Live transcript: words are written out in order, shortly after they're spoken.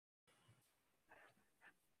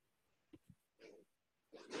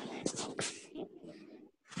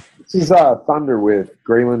This is Thunder with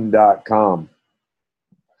GRAYLIND.com.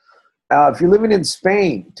 If you're living in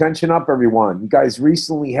Spain, attention up, everyone. You guys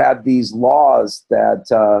recently had these laws that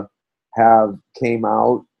have came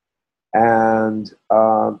out and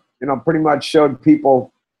pretty much showed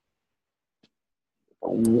people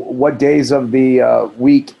what days of the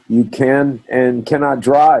week you can and cannot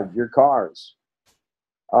drive your cars.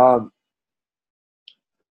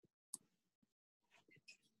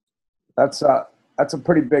 That's a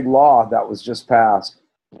pretty big law that was just passed.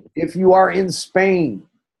 If you are in Spain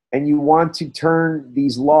and you want to turn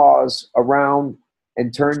these laws around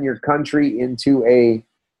and turn your country into a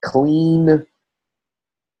clean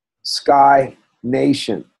sky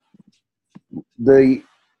nation, the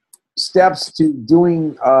steps to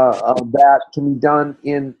doing that can be done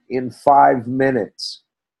in 5 minutes.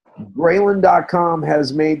 GRAYLIND.com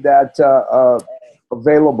has made that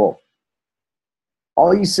available.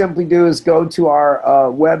 All you simply do is go to our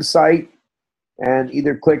website and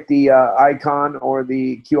either click the icon or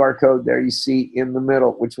the QR code there you see in the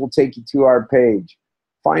middle, which will take you to our page.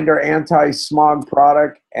 Find our anti-smog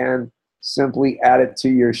product and simply add it to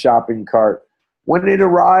your shopping cart. When it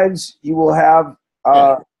arrives, you will have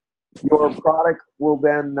your product will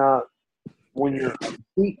then, when your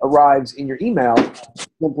receipt arrives in your email,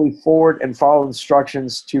 simply forward and follow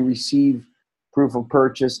instructions to receive proof of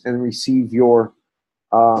purchase and receive your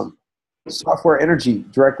software energy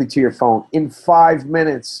directly to your phone. In 5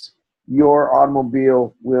 minutes, your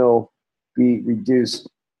automobile will be reduced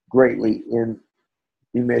greatly in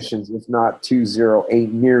emissions, if not to zero,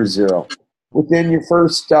 near zero. Within your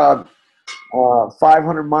first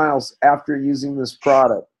 500 miles after using this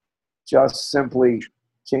product, just simply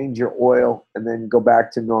change your oil and then go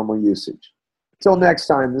back to normal usage. Till next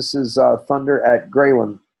time, this is Thunder at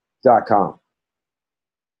GRAYLIND.com.